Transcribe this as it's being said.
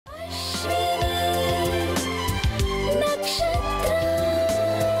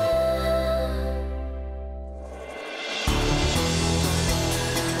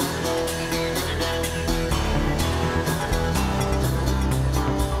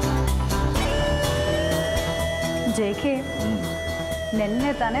JK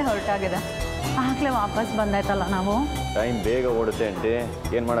ನೆನ್ನೆ ತಾನೇ ಹೊರಟಾಗಿದೆ ಆಗಲೇ ವಾಪಸ್ ಬಂದಾಯ್ತಲ್ಲ ನಾವು ಟೈಮ್ ಬೇಗ ಓಡುತ್ತೆ ಆಂಟಿ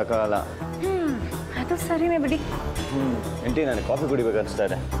ಏನು ಮಾಡೋಕ್ಕಾಗಲ್ಲ ಅದು ಸರಿನೇ ಬಿಡಿ ಆಂಟಿ ನಾನು ಕಾಫಿ ಕುಡಿಬೇಕನ್ನಿಸ್ತಾ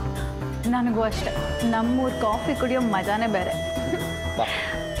ಇದೆ ನನಗೂ ಅಷ್ಟೇ ನಮ್ಮೂರು ಕಾಫಿ ಕುಡಿಯೋ ಮಜಾನೇ ಬೇರೆ ಬಾ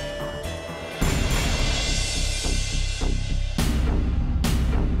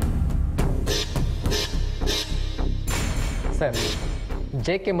ಸರ್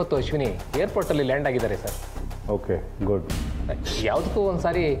JK ಮತ್ತು ಅಶ್ವಿನಿ ಏರ್ಪೋರ್ಟಲ್ಲಿ ಲ್ಯಾಂಡ್ ಆಗಿದ್ದಾರೆ ಸರ್ ಓಕೆ ಗುಡ್ ಯಾವುದಕ್ಕೂ ಒಂದು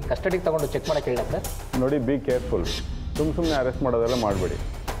ಸಾರಿ ಕಸ್ಟಡಿಗೆ ತಗೊಂಡು ಚೆಕ್ ಮಾಡೋಕ್ಕೆ ಹೇಳ ಸರ್ ನೋಡಿ ಬಿ ಕೇರ್ಫುಲ್ ಸುಮ್ಮನೆ ಅರೆಸ್ಟ್ ಮಾಡೋದೆಲ್ಲ ಮಾಡಬೇಡಿ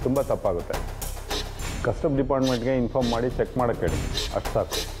ತುಂಬ ತಪ್ಪಾಗುತ್ತೆ ಕಸ್ಟಮ್ ಡಿಪಾರ್ಟ್ಮೆಂಟ್ಗೆ ಇನ್ಫಾರ್ಮ್ ಮಾಡಿ ಚೆಕ್ ಮಾಡೋಕ್ಕೆ ಹೇಳಿ ಅಷ್ಟು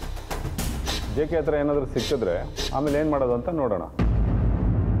ಸಾಕು JK ಹತ್ರ ಏನಾದರೂ ಸಿಕ್ಕಿದ್ರೆ ಆಮೇಲೆ ಏನು ಮಾಡೋದು ಅಂತ ನೋಡೋಣ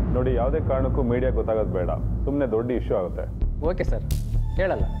ನೋಡಿ ಯಾವುದೇ ಕಾರಣಕ್ಕೂ ಮೀಡಿಯಾ ಗೊತ್ತಾಗೋದು ಬೇಡ ಸುಮ್ಮನೆ ದೊಡ್ಡ ಇಶ್ಯೂ ಆಗುತ್ತೆ ಓಕೆ ಸರ್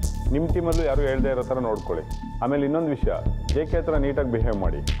ಹೇಳಲ್ಲ ನಿಮ್ಮ ಟೀಮಲ್ಲೂ ಯಾರೂ ಹೇಳ್ದೇ ಇರೋ ಥರ ನೋಡ್ಕೊಳ್ಳಿ ಆಮೇಲೆ ಇನ್ನೊಂದು ವಿಷಯ JK ಹತ್ರ ನೀಟಾಗಿ ಬಿಹೇವ್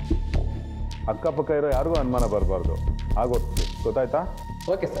ಮಾಡಿ ಅಕ್ಕಪಕ್ಕ ಇರೋ ಯಾರಿಗೂ ಅನುಮಾನ ಬರಬಾರ್ದು ಆಗೋದು ಗೊತ್ತಾಯ್ತಾ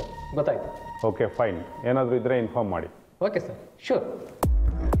ಓಕೆ ಸರ್ ಗೊತ್ತಾಯ್ತು ಓಕೆ ಫೈನ್ ಏನಾದರೂ ಇದ್ದರೆ ಇನ್ಫಾರ್ಮ್ ಮಾಡಿ ಓಕೆ ಸರ್ ಶೂರ್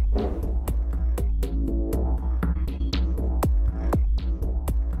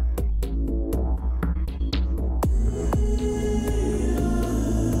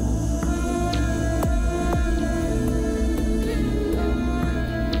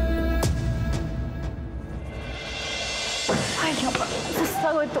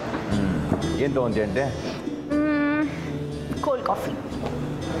ಸುಸ್ತಾಗೋಯ್ತು ಏನು ತೊಗೊಂತೀಯ ಅಂತೆ ಕೋಲ್ಡ್ ಕಾಫಿ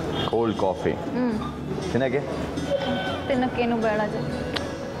ಕೋಲ್ಡ್ ಕಾಫಿ ಚೆನ್ನಾಗೆ ತಿನ್ನೋಕ್ಕೇನು ಬೇಡ ಸರ್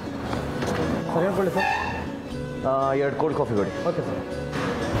ಹೇಳ್ಕೊಳ್ಳಿ ಸರ್ 2 ಕೋಲ್ಡ್ ಕಾಫಿ ಕೊಡಿ ಓಕೆ ಸರ್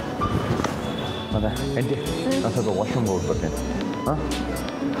ಮತ್ತೆ ಆಂಟಿ ನಾನು ಸ್ವಲ್ಪ ವಾಶ್ರೂಮ್ಗೆ ಹೋಗ್ಬರ್ತೇನೆ ಹಾಂ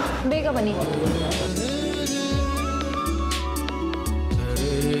ಬೇಗ ಬನ್ನಿ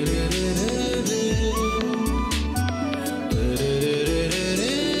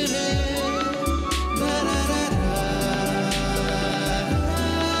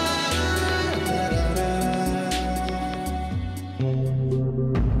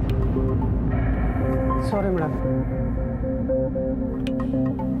ಸಾರಿ ಮೇಡಮ್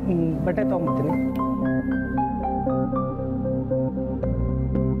ಬಟ್ಟೆ ತೊಗೊಂಬರ್ತೀನಿ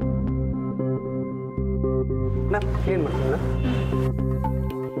ಮೇಡಮ್ ಕ್ಲೀನ್ ಮಾಡ್ತೀನಿ ಮೇಡಮ್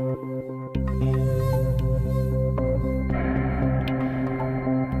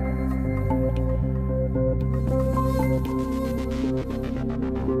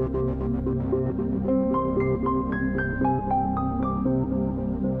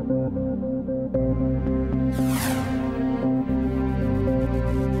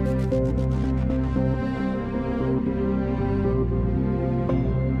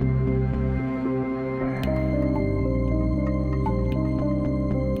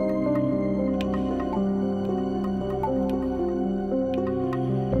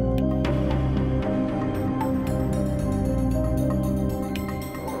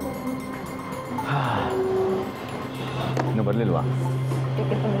ಇನ್ನು ಬರಲಿಲ್ವಾ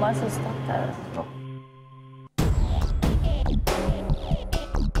ಇದಕ್ಕೆ ತುಂಬ ಸುಸ್ತಾಗ್ತಾ ಇದೆ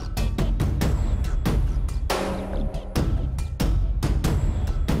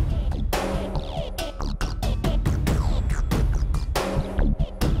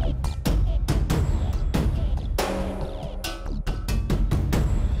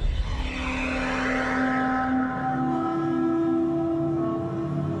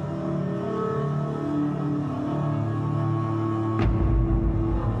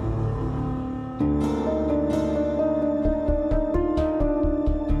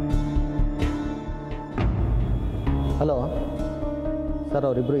ಹಲೋ ಸರ್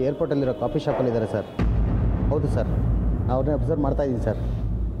ಅವರಿಬ್ಬರು ಏರ್ಪೋರ್ಟಲ್ಲಿರೋ ಕಾಫಿ ಶಾಪಲ್ಲಿದ್ದಾರೆ ಸರ್ ಹೌದು ಸರ್ ನಾನು ಅವ್ರನ್ನೇ ಅಬ್ಸರ್ವ್ ಮಾಡ್ತಾಯಿದ್ದೀನಿ sir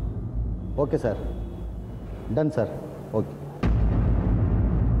okay sir done sir okay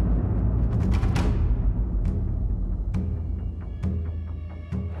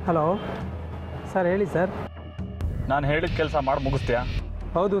hello sir ಹೇಳಿ ಸರ್ ನಾನು ಹೇಳಿದ ಕೆಲಸ ಮಾಡಿ ಮುಗಿಸ್ತೀಯಾ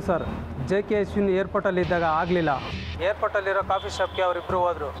ಹೌದು ಸರ್ JK ಅಶ್ವಿನಿ ಏರ್ಪೋರ್ಟಲ್ಲಿದ್ದಾಗ ಆಗಲಿಲ್ಲ ಏರ್ಪೋರ್ಟಲ್ಲಿರೋ ಕಾಫಿ ಶಾಪ್ಗೆ ಅವರಿಬ್ಬರು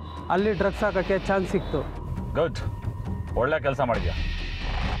ಹೋದರು ಅಲ್ಲಿ ಡ್ರಗ್ಸ್ ಹಾಕೋಕ್ಕೆ ಚಾನ್ಸ್ ಸಿಕ್ತು ಗುಡ್ ಒಳ್ಳೆ ಕೆಲಸ ಮಾಡಿದ್ಯಾ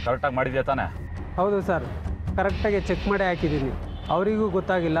ಕರೆಕ್ಟಾಗಿ ಮಾಡಿದ್ಯಾ ತಾನೇ ಹೌದು ಸರ್ ಕರೆಕ್ಟಾಗಿ ಚೆಕ್ ಮಾಡಿ ಹಾಕಿದ್ದೀನಿ ಅವರಿಗೂ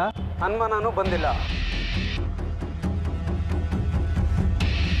ಗೊತ್ತಾಗಿಲ್ಲ ಅನುಮಾನನೂ ಬಂದಿಲ್ಲ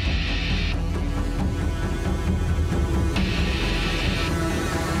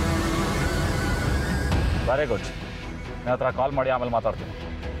ವೆರಿ ಗುಡ್ ನನ್ನ ಹತ್ರ ಕಾಲ್ ಮಾಡಿ ಆಮೇಲೆ ಮಾತಾಡ್ತೀನಿ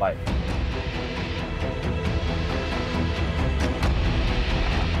ಬಾಯ್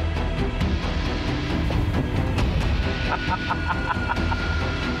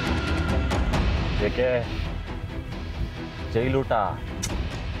JK ಜೈಲೂಟ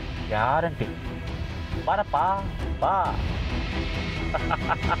ಗ್ಯಾರಂಟಿ ಬಾರಪ್ಪ ಬಾ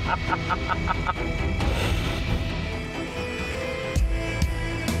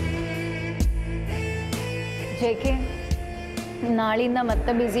JK, ನಾಳಿಂದ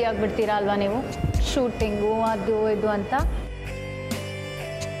ಮತ್ತೆ ಬ್ಯುಸಿ ಆಗಿಬಿಡ್ತೀರಾ ಅಲ್ವಾ ನೀವು? ಶೂಟಿಂಗು ಅದು ಇದು ಅಂತ.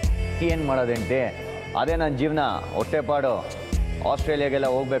 ಏನು ಮಾಡೋದೇಂಟಿ, ಅದೇ ನನ್ನ ಜೀವನ, ಹೊಟ್ಟೆಪಾಡು. ಆಸ್ಟ್ರೇಲಿಯಾಗೆಲ್ಲ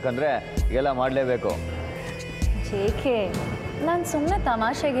ಹೋಗ್ಬೇಕಂದ್ರೆ ಎಲ್ಲ ಮಾಡಲೇಬೇಕು. JK, ನಾನು ಸುಮ್ಮನೆ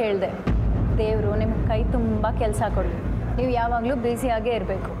ತಮಾಷೆಗೆ ಹೇಳಿದೆ. ದೇವರು ನಿಮ್ಗೆ ಕೈ ತುಂಬ ಕೆಲಸ ಕೊಡಲಿ, ನೀವು ಯಾವಾಗಲೂ ಬ್ಯುಸಿಯಾಗೇ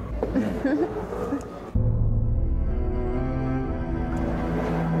ಇರಬೇಕು.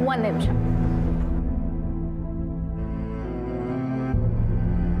 ಒಂದು ನಿಮಿಷ.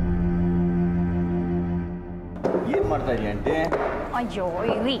 ಏನು ಮಾಡ್ತಾ ಇದೀಯ ಆಂಟಿ? ಅಯ್ಯೋ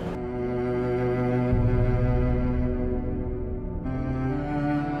ಇರಿ.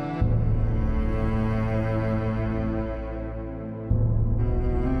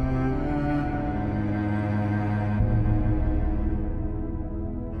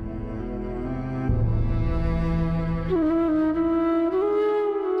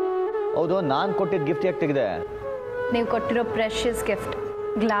 ಹೌದು, ನಾನು ಕೊಟ್ಟಿದ್ದ ಗಿಫ್ಟ್ ಯಾಕೆ ತೆಗೆದೆ? ನೀವು ಕೊಟ್ಟಿರೋ ಪ್ರೆಷಸ್ ಗಿಫ್ಟ್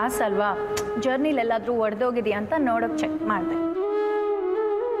ಗ್ಲಾಸ್ ಅಲ್ವಾ, ಜರ್ನಿಲೆಲ್ಲಾದರೂ ಒಡೆದೋಗಿದೆಯಾ ಅಂತ ನೋಡೋಕೆ ಚೆಕ್ ಮಾಡಿದೆ.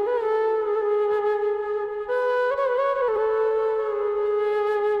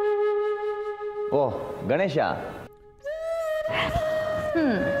 ಓಹ್, ಗಣೇಶ.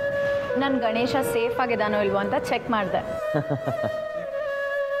 ನನ್ನ ಗಣೇಶ ಸೇಫ್ ಆಗಿದಾನೋ ಇಲ್ವೋ ಅಂತ ಚೆಕ್ ಮಾಡಿದೆ.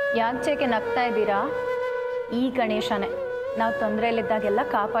 ಯಾಕೆ JK ನಗ್ತಾ ಇದ್ದೀರಾ? ಈ ಗಣೇಶನೇ ನಾವು ತೊಂದರೆಯಲ್ಲಿದ್ದಾಗೆಲ್ಲ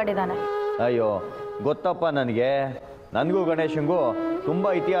ಕಾಪಾಡಿದಾನೆ. ಅಯ್ಯೋ ಗೊತ್ತಪ್ಪ, ನನಗೂ ಗಣೇಶಂಗೂ ತುಂಬ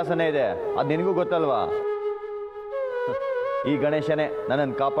ಇತಿಹಾಸನೇ ಇದೆ. ಅದು ನಿನಗೂ ಗೊತ್ತಲ್ವಾ? ಈ ಗಣೇಶನೇ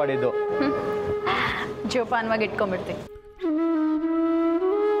ನನ್ನನ್ನು ಕಾಪಾಡಿದ್ದು. ಜೋಪಾನವಾಗಿ ಇಟ್ಕೊಂಡ್ಬಿಡ್ತೀನಿ.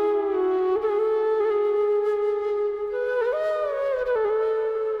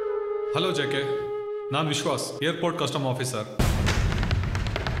 ಹಲೋ JK, ನಾನು ವಿಶ್ವಾಸ್, ಏರ್ಪೋರ್ಟ್ ಕಸ್ಟಮ್ ಆಫೀಸರ್.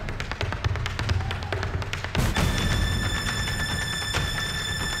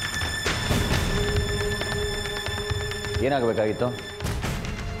 ಏನಾಗಬೇಕಾಗಿತ್ತು?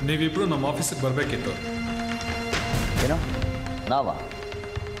 ನೀವಿಬ್ರು ನಮ್ಮ ಆಫೀಸಿಗೆ ಬರಬೇಕಿತ್ತು. ಏನು? ನಾವಾ?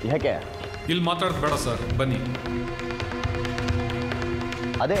 ಯಾಕೆ? ಇಲ್ಲಿ ಮಾತಾಡೋದು ಬೇಡ ಸರ್, ಬನ್ನಿ.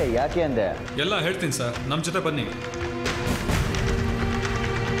 ಅದೇ ಯಾಕೆ ಅಂದೆ? ಎಲ್ಲ ಹೇಳ್ತೀನಿ ಸರ್, ನಮ್ಮ ಜೊತೆ ಬನ್ನಿ.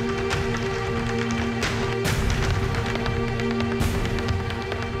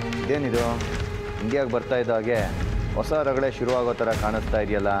 ಇದೇನಿದು? ಇಂಡಿಯಾಗೆ ಬರ್ತಾ ಇದ್ದ ಹಾಗೆ ಹೊಸ ರಗಳೆ ಶುರುವಾಗೋ ಥರ ಕಾಣಿಸ್ತಾ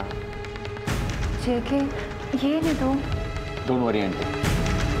ಇದೆಯಲ್ಲ. JK, ಏನಿದು? Don't worry aunty.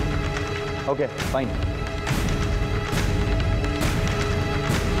 Okay fine.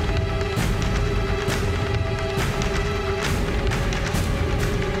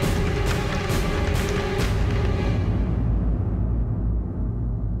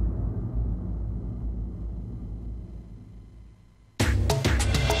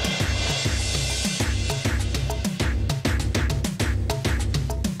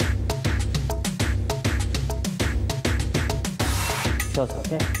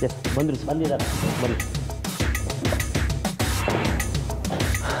 S ಬಂದಿದ್ದಾರೆ ಬನ್ನಿ.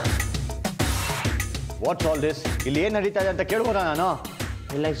 What's all this? ಇಲ್ಲಿ ಏನು ನಡೀತಾ ಇದೆ ಅಂತ ಕೇಳ್ಬೋದಾ ನಾನು?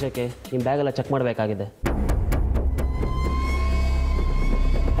 ಇಲ್ಲ JK, ನಿಮ್ಮ ಬ್ಯಾಗೆಲ್ಲ ಚೆಕ್ ಮಾಡಬೇಕಾಗಿದೆ.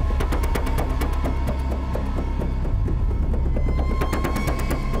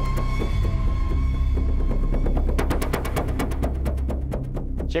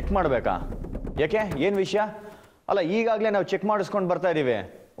 ಚೆಕ್ ಮಾಡಬೇಕಾ? ಯಾಕೆ, ಏನು ವಿಷಯ? ಅಲ್ಲ, ಈಗಾಗಲೇ ನಾವು ಚೆಕ್ ಮಾಡಿಸ್ಕೊಂಡು ಬರ್ತಾ ಇದ್ದೀವಿ.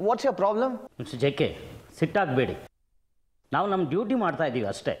 What's your problem? JK, ಸಿಟ್ಟಾಗಬೇಡಿ. ನಾವು ನಮ್ಮ ಡ್ಯೂಟಿ ಮಾಡ್ತಾ ಇದ್ದೀವಿ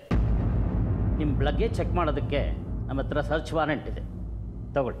ಅಷ್ಟೇ. ನಿಮ್ಮ ಲಗೇಜ್ ಚೆಕ್ ಮಾಡೋದಕ್ಕೆ ನಮ್ಮ ಹತ್ರ ಸರ್ಚ್ ವಾರೆಂಟ್ ಇದೆ,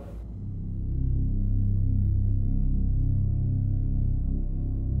 ತಗೊಳ್ಳಿ.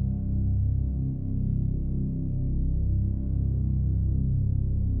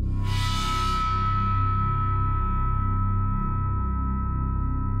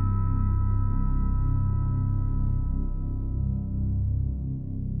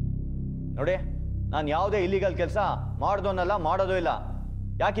 ನೋಡಿ, ನಾನು ಯಾವುದೇ ಇಲ್ಲಿಗಲ್ ಕೆಲಸ ಮಾಡೋದನ್ನಲ್ಲ, ಮಾಡೋದು ಇಲ್ಲ.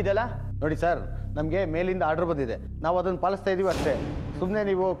 ಯಾಕಿದೆಲ್ಲ? ನೋಡಿ ಸರ್, ನಮಗೆ ಮೇಲಿಂದ ಆರ್ಡರ್ ಬಂದಿದೆ, ನಾವು ಅದನ್ನು ಪಾಲಿಸ್ತಾ ಇದ್ದೀವಿ ಅಷ್ಟೇ. ಸುಮ್ಮನೆ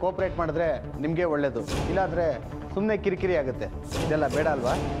ನೀವು ಕೋಆಪ್ರೇಟ್ ಮಾಡಿದ್ರೆ ನಿಮಗೆ ಒಳ್ಳೆಯದು, ಇಲ್ಲಾಂದರೆ ಸುಮ್ಮನೆ ಕಿರಿಕಿರಿ ಆಗುತ್ತೆ. ಇದೆಲ್ಲ ಬೇಡ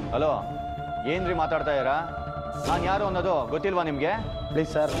ಅಲ್ವಾ? ಹಲೋ, ಏನ್ರಿ ಮಾತಾಡ್ತಾ ಇದ್ದೀರಾ? ನಾನು ಯಾರು ಅನ್ನೋದು ಗೊತ್ತಿಲ್ವಾ ನಿಮಗೆ?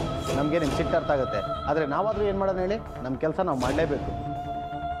 ಪ್ಲೀಸ್ ಸರ್, ನಮಗೆ ನಿಮ್ಮ ಸಿಟ್ಟು ಅರ್ಥ ಆಗುತ್ತೆ, ಆದರೆ ನಾವಾದರೂ ಏನು ಮಾಡೋಣ ಹೇಳಿ? ನಮ್ಮ ಕೆಲಸ ನಾವು ಮಾಡಲೇಬೇಕು.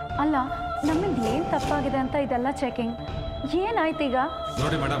 ಅಲ್ಲ, ನಮ್ಮಿಂದ ಏನು ತಪ್ಪಾಗಿದೆ ಅಂತ ಇದೆಲ್ಲ ಚೆಕಿಂಗ್. ಏನಾಯ್ತು ಈಗ?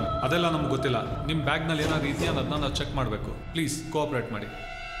 ನೋಡಿ ಮೇಡಮ್, ಅದೆಲ್ಲ ನಮ್ಗೆ ಗೊತ್ತಿಲ್ಲ. ನಿಮ್ಮ ಬ್ಯಾಗ್ನಲ್ಲಿ ಏನಾದ್ರು ಇದೆಯಾ ಅನ್ನೋದನ್ನ ನಾವು ಚೆಕ್ ಮಾಡಬೇಕು. ಪ್ಲೀಸ್ ಕೋಆಪ್ರೇಟ್ ಮಾಡಿ.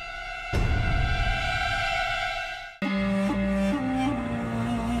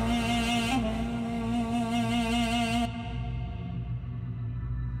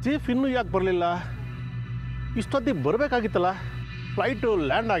 ಚೀಫ್ ಇನ್ನೂ ಯಾಕೆ ಬರಲಿಲ್ಲ? ಇಷ್ಟೊತ್ತಿಗೆ ಬರಬೇಕಾಗಿತ್ತಲ್ಲ. ಫ್ಲೈಟು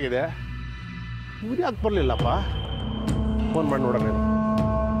ಲ್ಯಾಂಡ್ ಆಗಿದೆ, ಇವ್ರು ಯಾಕೆ ಬರಲಿಲ್ಲಪ್ಪ? ಫೋನ್ ಮಾಡಿ ನೋಡೋಣ.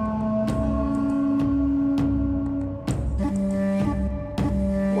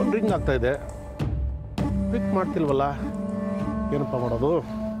 ರಿಂಗ್ ಆಗ್ತಾ ಇದೆ, ಪಿಕ್ ಮಾಡ್ತಿಲ್ವಲ್ಲ, ಏನಪ್ಪ ಮಾಡೋದು?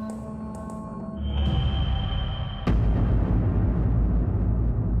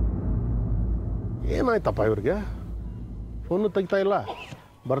 ಏನಾಯ್ತಪ್ಪ ಇವ್ರಿಗೆ? ಫೋನು ತೆಗಿತಾ ಇಲ್ಲ,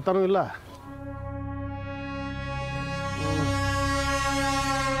 ಬರ್ತಾನೂ ಇಲ್ಲ.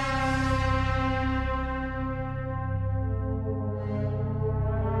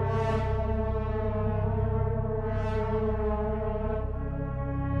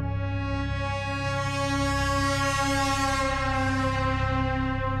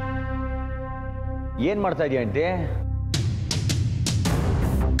 ಏನು ಮಾಡ್ತಾ ಇದೀಯ ಆಂಟಿ?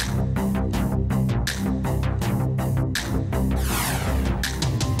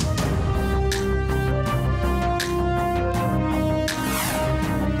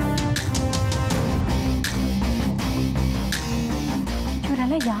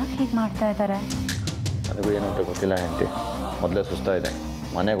 ಇವರೆಲ್ಲ ಯಾಕೆ ಹೀಗೆ ಮಾಡ್ತಾ ಇದ್ದಾರೆ? ನನಗೂ ಏನಂತ ಗೊತ್ತಿಲ್ಲ ಆಂಟಿ. ಮೊದಲೇ ಸುಸ್ತಾ ಇದೆ,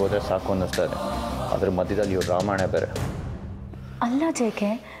 ಮನೆಗೆ ಹೋದರೆ ಸಾಕು ಅನ್ನಿಸ್ತಾ ಇದೆ. ಅದ್ರ ಮಧ್ಯದಲ್ಲಿ ಇವ್ರು ರಾಮಾಯಣ ಬೇರೆ. ಅಲ್ಲ JK,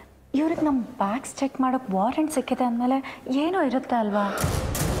 ಇವ್ರಿಗೆ ನಮ್ಮ ಬ್ಯಾಗ್ಸ್ ಚೆಕ್ ಮಾಡೋಕ್ಕೆ ವಾರೆಂಟ್ ಸಿಕ್ಕಿದೆ ಅಂದಮೇಲೆ ಏನೋ ಇರುತ್ತೆ ಅಲ್ವಾ?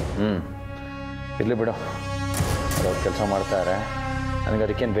 ಇರಲಿ ಬಿಡು, ಅವ್ರು ಕೆಲಸ ಮಾಡ್ತಾರೆ, ನನಗೆ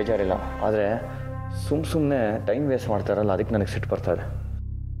ಅದಕ್ಕೇನು ಬೇಜಾರಿಲ್ಲ. ಆದರೆ ಸುಮ್ಮನೆ ಟೈಮ್ ವೇಸ್ಟ್ ಮಾಡ್ತಾರಲ್ಲ, ಅದಕ್ಕೆ ನನಗೆ ಸಿಟ್ಟು ಬರ್ತಾ ಇದೆ.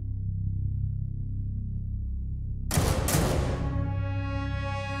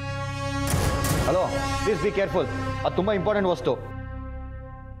 ಹಲೋ, ಪ್ಲೀಸ್ ಬಿ ಕೇರ್ಫುಲ್, ಅದು ತುಂಬ ಇಂಪಾರ್ಟೆಂಟ್ ವಸ್ತು.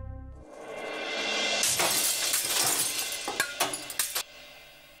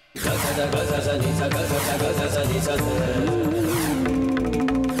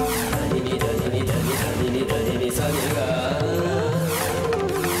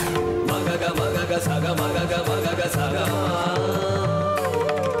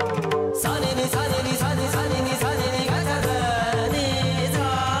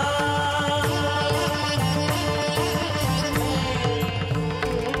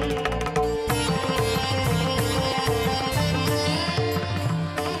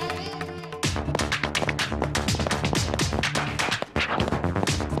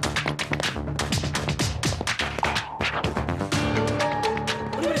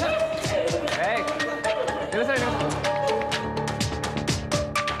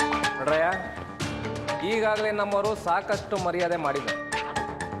 ಈಗಾಗಲೇ ನಮ್ಮವರು ಸಾಕಷ್ಟು ಮರ್ಯಾದೆ ಮಾಡಿದ್ದಾರೆ.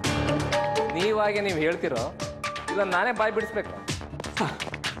 ನೀವಾಗೆ ನೀವು ಹೇಳ್ತಿರೋ ಇಲ್ಲ ನಾನೇ ಬಾಯಿ ಬಿಡಿಸ್ಬೇಕು?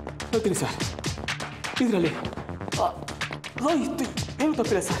 ಹೇಳ್ತೀನಿ ಸರ್, ಇದರಲ್ಲಿ ಏನು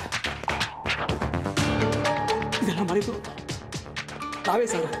ತಪ್ಪಿಲ್ಲ ಸರ್. ಇದೆಲ್ಲ ಮಾಡಿದ್ದು ನಾವೇ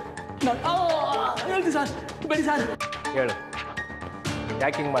ಸರ್. ಹೇಳ್ತೀನಿ ಸರ್, ಬೇಡಿ ಸರ್. ಹೇಳು,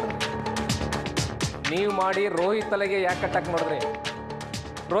 ಯಾಕೆ ಹಿಂಗೆ ಮಾಡಿದ್ರಿ? ನೀವು ಮಾಡಿ ರೋಹಿತ್ ತಲೆಗೆ ಯಾಕೆ ಕಟ್ಟಾಕ್ ನೋಡಿದ್ರಿ?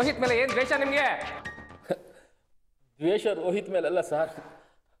 ರೋಹಿತ್ ಮೇಲೆ ಏನು ದ್ವೇಷ ನಿಮಗೆ? ದ್ವೇಷ ರೋಹಿತ್ ಮೇಲಲ್ಲ ಸರ್,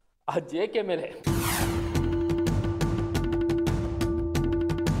 ಆ JK ಮೇಲೆ.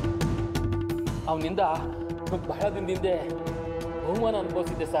 ಅವನಿಂದ ಬಹಳ ದಿನದಿಂದ ಬಹುಮಾನ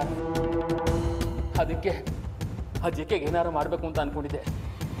ಅನುಭವಿಸಿದ್ದೆ ಸರ್. ಅದಕ್ಕೆ ಆ JKಗೆ ಏನಾರು ಮಾಡಬೇಕು ಅಂತ ಅಂದ್ಕೊಂಡಿದ್ದೆ.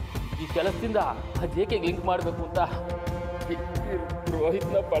 ಈ ಕೆಲಸದಿಂದ ಆ JKಗೆ ಲಿಂಕ್ ಮಾಡಬೇಕು ಅಂತ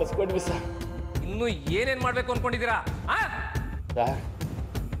ರೋಹಿತ್ನ ಬಳಸ್ಕೊಂಡ್ವಿ ಸರ್. ಇನ್ನೂ ಏನೇನು ಮಾಡಬೇಕು ಅಂದ್ಕೊಂಡಿದ್ದೀರಾ ಸರ್?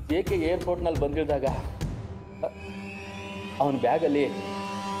 JK ಏರ್ಪೋರ್ಟ್ನಲ್ಲಿ ಬಂದಿಳಿದಾಗ ಅವನ ಬ್ಯಾಗಲ್ಲಿ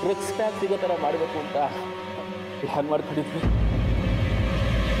ಡ್ರಗ್ಸ್ ಪ್ಯಾಕ್ ಸಿಗೋ ಥರ ಮಾಡಬೇಕು ಅಂತ ಪ್ಲ್ಯಾನ್ ಮಾಡ್ಕೊಂಡಿದ್ವಿ.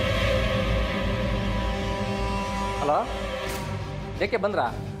 ಹಲೋ, JK ಬಂದ್ರಾ?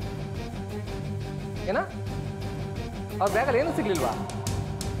 ಏನ ಅವ್ರ ಬ್ಯಾಗಲ್ಲಿ ಏನೂ ಸಿಗ್ಲಿಲ್ವಾ?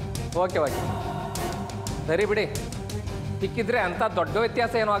 ಓಕೆ ಓಕೆ, ಸರಿ ಬಿಡಿ. ಸಿಕ್ಕಿದ್ರೆ ಅಂಥ ದೊಡ್ಡ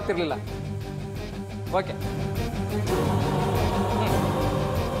ವ್ಯತ್ಯಾಸ ಏನೂ ಆಗ್ತಿರ್ಲಿಲ್ಲ. ಓಕೆ,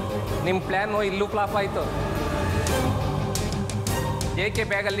 ನಿಮ್ಮ ಪ್ಲ್ಯಾನು ಇಲ್ಲೂ ಫ್ಲಾಪ್ ಆಯಿತು. JK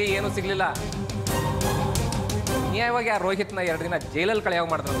ಬ್ಯಾಗಲ್ಲಿ ಏನೂ ಸಿಗಲಿಲ್ಲ. ನ್ಯಾಯವಾಗಿ ಆ ರೋಹಿತ್ನ 2 ದಿನ ಜೈಲಲ್ಲಿ ಕಳೆಯೋಗ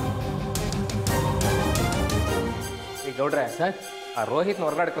ಮಾಡಿದ್ರು. ಈಗ ಗೌಡ್ರೆ ಸರ್, ಆ ರೋಹಿತ್ನ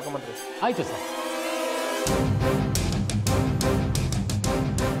ಹೊರಗಡೆ ಕರ್ಕೊಂಬಂದ್ರಿ. ಆಯಿತು ಸರ್.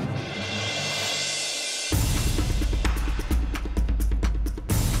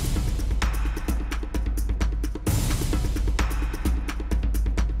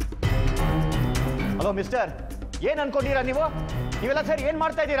 ಹಲೋ ಮಿಸ್ಟರ್, ಏನು ಅನ್ಕೊಂಡಿರಾ ನೀವು? ನೀವೆಲ್ಲ ಸರಿ ಏನು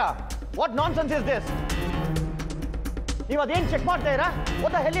ಮಾಡ್ತಾ ಇದ್ದೀರಾ? What non sense is this? ನೀವು ಅದೇನು ಚೆಕ್ ಮಾಡ್ತಾ ಇದ್ದೀರಾ?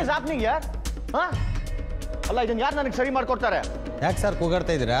 What the hell is happening ಯಾರ್? ಅಲ್ಲ, ಇದನ್ನು ಯಾರು ನನಗೆ ಸರಿ ಮಾಡ್ಕೊಡ್ತಾರೆ? ಯಾಕೆ ಸರ್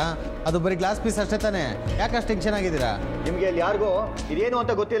ಕೂಗಾಡ್ತಾ ಇದ್ದೀರಾ? ಅದು ಬರೀ ಗ್ಲಾಸ್ ಪೀಸ್ ಅಷ್ಟೇ ತಾನೇ, ಯಾಕೆ ಅಷ್ಟು ಟೆನ್ಷನ್ ಆಗಿದ್ದೀರಾ? ನಿಮಗೆ ಇಲ್ಲಿ ಯಾರಿಗೂ ಇದೇನು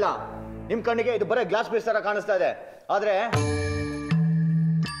ಅಂತ ಗೊತ್ತಿಲ್ಲ. ನಿಮ್ಮ ಕಣ್ಣಿಗೆ ಇದು ಬರೀ ಗ್ಲಾಸ್ ಪೀಸ್ ಥರ ಕಾಣಿಸ್ತಾ ಇದೆ. ಆದರೆ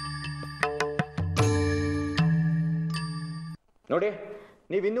ನೋಡಿ,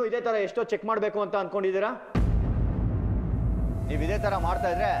 ನೀವು ಇನ್ನೂ ಇದೇ ಥರ ಎಷ್ಟೋ ಚೆಕ್ ಮಾಡಬೇಕು ಅಂತ ಅಂದ್ಕೊಂಡಿದ್ದೀರಾ? ನೀವು ಇದೇ ಥರ ಮಾಡ್ತಾ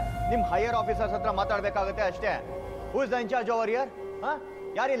ಇದ್ರೆ ನಿಮ್ಮ ಹೈಯರ್ ಆಫೀಸರ್ಸ್ ಹತ್ರ ಮಾತಾಡಬೇಕಾಗುತ್ತೆ ಅಷ್ಟೇ. Who is the incharge over here?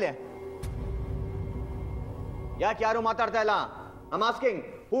 ಯಾರಿಲ್ಲಿ? ಯಾಕೆ ಯಾರು ಮಾತಾಡ್ತಾ ಇಲ್ಲ? I am asking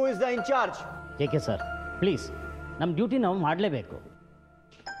who is the incharge? ಏಕೆ ಸರ್ ಪ್ಲೀಸ್, ನಮ್ಮ ಡ್ಯೂಟಿ ನಾವು ಮಾಡಲೇಬೇಕು.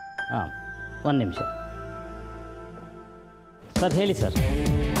 ಹಾಂ, ಒಂದು ನಿಮಿಷ ಸರ್, ಹೇಳಿ ಸರ್.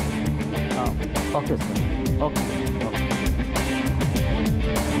 ಹಾಂ, okay sir, okay okay.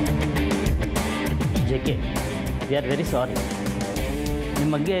 J K, we are very sorry.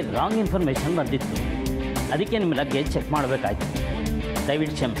 ನಿಮ್ಮ ಬಗ್ಗೆ ರಾಂಗ್ ಇನ್ಫಾರ್ಮೇಷನ್ ಬಂದಿತ್ತು, ಅದಕ್ಕೆ ನಿಮ್ಮ ಲಗೇಜ್ ಚೆಕ್ ಮಾಡಬೇಕಾಯ್ತು.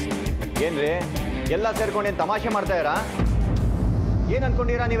 ದಯವಿಟ್ಟು ಕ್ಷಮಿಸಿ. ಏನ್ರಿ ಎಲ್ಲ ಸೇರ್ಕೊಂಡೇನು ತಮಾಷೆ ಮಾಡ್ತಾ ಇರಾ? ಏನು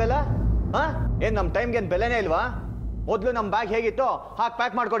ಅನ್ಕೊಂಡಿರಾ ನೀವೆಲ್ಲ? ಹಾಂ, ಏನು ನಮ್ಮ ಟೈಮ್ಗೇನು ಬೆಲೆನೇ ಇಲ್ವಾ? ಮೊದಲು ನಮ್ಮ ಬ್ಯಾಗ್ ಹೇಗಿತ್ತು ಹಾಗೆ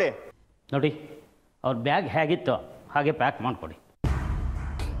ಪ್ಯಾಕ್ ಮಾಡಿಕೊಡಿ. ನೋಡಿ, ಅವ್ರ ಬ್ಯಾಗ್ ಹೇಗಿತ್ತು ಹಾಗೆ ಪ್ಯಾಕ್ ಮಾಡಿಕೊಡಿ.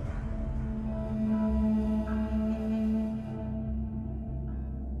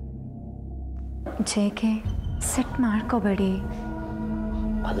 JK, ಸೆಟ್ ಮಾಡ್ಕೋಬೇಡಿ.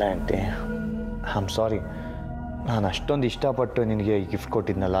 ಅಲ್ಲ ಆಂಟಿ, ಐ ಆಮ್ ಸಾರಿ. ನಾನು ಅಷ್ಟೊಂದು ಇಷ್ಟಪಟ್ಟು ನಿನಗೆ ಗಿಫ್ಟ್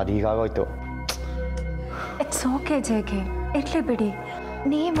ಕೊಟ್ಟಿದ್ನಲ್ಲ, ಅದು ಹೀಗಾಗೋಯ್ತು. ಇಟ್ಸ್ ಓಕೆ JK, ಇರ್ಲಿ ಬಿಡಿ.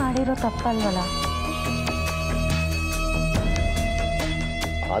 ನೀ ಮಾಡಿರೋ ತಪ್ಪಲ್ವಲ್ಲ.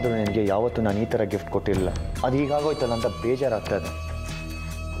 ಆದರೂ ನನಗೆ ಯಾವತ್ತೂ ನಾನು ಈ ಥರ ಗಿಫ್ಟ್ ಕೊಟ್ಟಿರಲಿಲ್ಲ, ಅದು ಹೀಗಾಗೋಯ್ತಲ್ಲ ಅಂತ ಬೇಜಾರಾಗ್ತದೆ.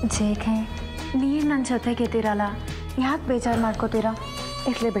 JK, ನೀವು ನನ್ನ ಜೊತೆಗಿದ್ದೀರಲ್ಲ, ಯಾಕೆ ಬೇಜಾರು ಮಾಡ್ಕೋತೀರಾ?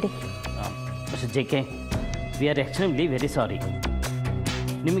 ಇರ್ಲಿ ಬಿಡಿ. Mister JK, we are extremely very sorry.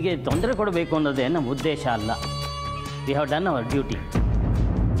 ನಿಮಗೆ ತೊಂದರೆ ಕೊಡಬೇಕು ಅನ್ನೋದೇ ನಮ್ಮ ಉದ್ದೇಶ ಅಲ್ಲ. We have done hour duty.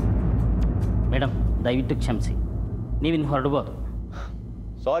 Madam, ದಯವಿಟ್ಟು ಕ್ಷಮಿಸಿ, ನೀವಿನ್ನು ಹೊರಡ್ಬೋದು.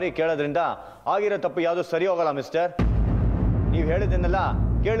 ಸಾರಿ ಕೇಳೋದ್ರಿಂದ ಆಗಿರೋ ತಪ್ಪು ಯಾವುದು ಸರಿ ಹೋಗಲ್ಲ ಮಿಸ್ಟರ್. ನೀವು ಹೇಳಿದ್ದನ್ನೆಲ್ಲ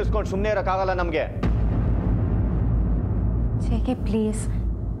ಕೇಳಿಸ್ಕೊಂಡು ಸುಮ್ಮನೆ ಇರೋಕ್ಕಾಗಲ್ಲ ನಮಗೆ. JK, ಪ್ಲೀಸ್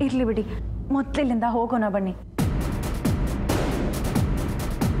ಇರಲಿ ಬಿಡಿ, ಮೊದಲಿನಿಂದ ಹೋಗೋಣ ಬನ್ನಿ.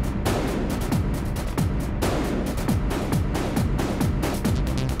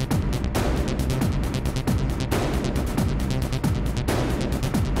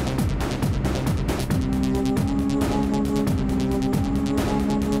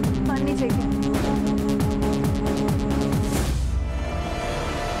 ಬನ್ನಿ JK.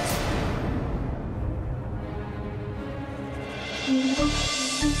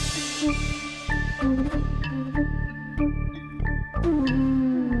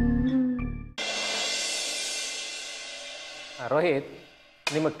 ರೋಹಿತ್,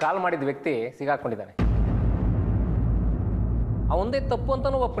 ನಿಮಗೆ ಕಾಲ್ ಮಾಡಿದ ವ್ಯಕ್ತಿ ಸಿಗಾಕೊಂಡಿದ್ದಾನೆ. ಅವಂದೇ ತಪ್ಪು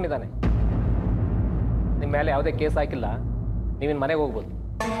ಅಂತಲೂ ಒಪ್ಕೊಂಡಿದ್ದಾನೆ. ನಿಮ್ಮ ಮೇಲೆ ಯಾವುದೇ ಕೇಸ್ ಹಾಕಿಲ್ಲ, ನೀವಿನ್ ಮನೆಗೆ ಹೋಗ್ಬೋದು.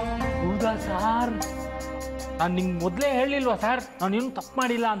 ಹೌದಾ ಸಾರ್? ನಾನು ನಿಮ್ಗೆ ಮೊದಲೇ ಹೇಳಿಲ್ವಾ ಸರ್ ನಾನು ಏನು ತಪ್ಪು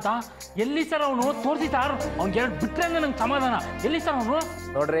ಮಾಡಿಲ್ಲ ಅಂತ? ಎಲ್ಲಿ ಸರ್ ಅವನು? ತೋರಿಸಿ ಸರ್, ಅವ್ನಿಗೆ ಎರಡು ಬಿಟ್ಟರೆ ನಂಗೆ ಸಮಾಧಾನ. ಎಲ್ಲಿ ಸರ್ ಅವನು?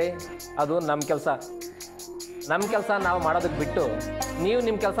 ನೋಡ್ರಿ, ಅದು ನಮ್ಮ ಕೆಲಸ. ನಮ್ಮ ಕೆಲಸ ನಾವು ಮಾಡೋದಕ್ಕೆ ಬಿಟ್ಟು ನೀವು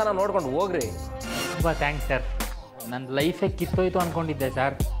ನಿಮ್ಮ ಕೆಲಸನ ನೋಡ್ಕೊಂಡು ಹೋಗ್ರಿ. ತುಂಬ ಥ್ಯಾಂಕ್ಸ್ ಸರ್. ನನ್ನ ಲೈಫೇ ಕಿತ್ತೋಯ್ತು ಅಂದ್ಕೊಂಡಿದ್ದೆ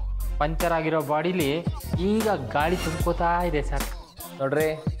ಸರ್. ಪಂಚರ್ ಆಗಿರೋ ಬಾಡಿಲಿ ಈಗ ಗಾಳಿ ತುಂಬ್ಕೋತಾ ಇದೆ ಸರ್. ನೋಡ್ರಿ,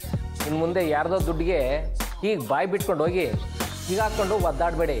 ಇನ್ನು ಮುಂದೆ ಯಾರ್ದೋ ದುಡ್ಡಿಗೆ ಹೀಗೆ ಬಾಯಿ ಬಿಟ್ಕೊಂಡು ಹೋಗಿ ಹೀಗೆ ಹಾಕ್ಕೊಂಡು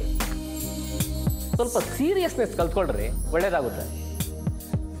ಒದ್ದಾಡಬೇಡಿ. ಸ್ವಲ್ಪ ಸೀರಿಯಸ್ನೆಸ್ ಕಲ್ತ್ಕೊಳ್ರಿ, ಒಳ್ಳೇದಾಗುತ್ತೆ.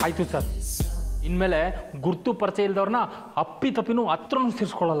 ಆಯಿತು ಸರ್, ಇನ್ಮೇಲೆ ಗುರ್ತು ಪರಿಚಯ ಇಲ್ದವ್ರನ್ನ ಅಪ್ಪಿ ತಪ್ಪಿನೂ ಹತ್ರನೂ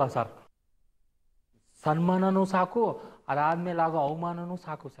ಸೇರಿಸ್ಕೊಳ್ಳಲ್ಲ ಸರ್. ಸನ್ಮಾನನೂ ಸಾಕು, ಅದಾದ್ಮೇಲೆ ಆಗೋ ಅವಮಾನನೂ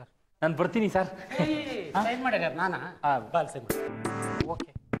ಸಾಕು ಸರ್. ನಾನು ಬರ್ತೀನಿ ಸರ್. ನಾನಾ ಓಕೆ.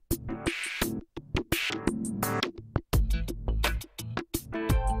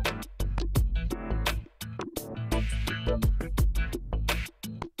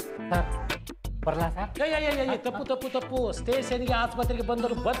 ಸರ್ ಬರಲಾ ಸರ್? ತಪ್ಪು ತಪ್ಪು ತಪ್ಪು. ಸ್ಟೇಷನ್ಗೆ ಆಸ್ಪತ್ರೆಗೆ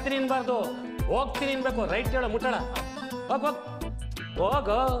ಬಂದರು ಬರ್ತೀನಿ ಅನ್ಬಾರ್ದು, ಹೋಗ್ತೀನಿ ಅನ್ಬೇಕು. ರೈಟ್ ಹೇಳ ಮುಟ್ಟಣ. ಹೋಗ್ ಹೋಗ್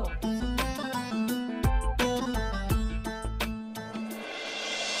ಹೋಗೋ.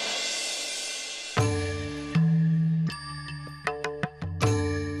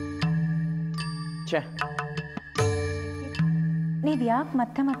 ನೀವು ಯಾಕೆ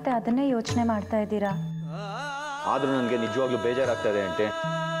ಮತ್ತೆ ಮತ್ತೆ ಅದನ್ನೇ ಯೋಚನೆ ಮಾಡ್ತಾ ಇದ್ದೀರಾ? ಆದರೂ ನನಗೆ ನಿಜವಾಗ್ಲೂ ಬೇಜಾರಾಗ್ತಾ ಇದೆ ಆಂಟಿ.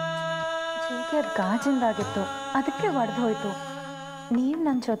 JK, ಅದು ಗಾಜಿಂದಾಗಿತ್ತು, ಅದಕ್ಕೆ ಒಡೆದು ಹೋಯ್ತು. ನೀವು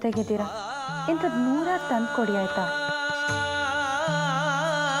ನನ್ನ ಜೊತೆಗಿದ್ದೀರಾ, ಇಂಥದ್ದು 100 ತಂದು ಕೊಡಿ ಆಯ್ತಾ?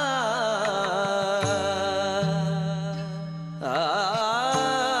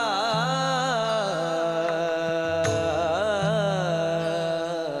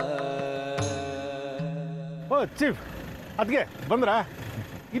 ಓ ಚೀಫ್, ಅದಕ್ಕೆ ಬಂದ್ರಾ?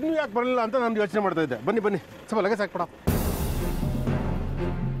 ಇನ್ನೂ ಯಾಕೆ ಬರಲಿಲ್ಲ ಅಂತ ನಾನು ಯೋಚನೆ ಮಾಡ್ತಾ ಇದ್ದೆ. ಬನ್ನಿ ಬನ್ನಿ, ಸ್ವಲ್ಪ ಲಗೇಜ್ ಹಾಕ್ಬಿಡ.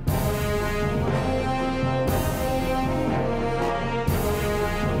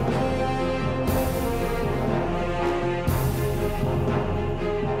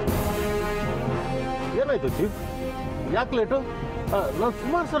 ಏನಾಯ್ತು ಚೀಫ್? ಯಾಕೆ ಲೇಟು? ನಾನು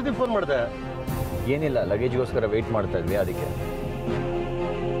ಸುಮಾರು ಸರ್ತಿ ಫೋನ್ ಮಾಡಿದೆ. ಏನಿಲ್ಲ, ಲಗೇಜ್ಗೋಸ್ಕರ ವೆಯ್ಟ್ ಮಾಡ್ತಾ ಇದ್ವಿ, ಅದಕ್ಕೆ.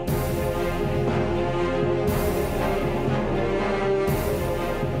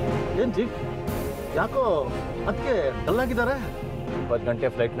 ಏನು ಜಿ ಯಾಕೋ ಅದಕ್ಕೆ ಡಲ್ಲಾಗಿದ್ದಾರೆ? 20 ಗಂಟೆ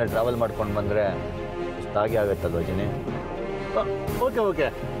ಫ್ಲೈಟ್ನ ಟ್ರಾವೆಲ್ ಮಾಡ್ಕೊಂಡು ಬಂದರೆ ಸುಸ್ತಾಗಿ ಆಗುತ್ತಲ್ವ ಜಿನಿ? Okay okay.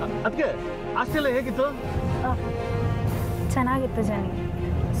 ಅದಕ್ಕೆ ಆಸ್ಟ್ರೇಲಿಯಾ ಹೇಗಿತ್ತು? ಚೆನ್ನಾಗಿತ್ತು ಜನಿ.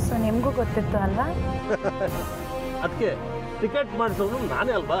 ಸೊ ನಿಮಗೂ ಗೊತ್ತಿತ್ತು ಅಲ್ವಾ? ಅದಕ್ಕೆ ಟಿಕೆಟ್ ಮಾಡಿಸೋನು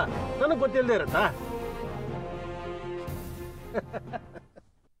ನಾನೇ ಅಲ್ವಾ, ನನಗೆ ಗೊತ್ತಿಲ್ಲದೆ ಇರತ್ತಾ?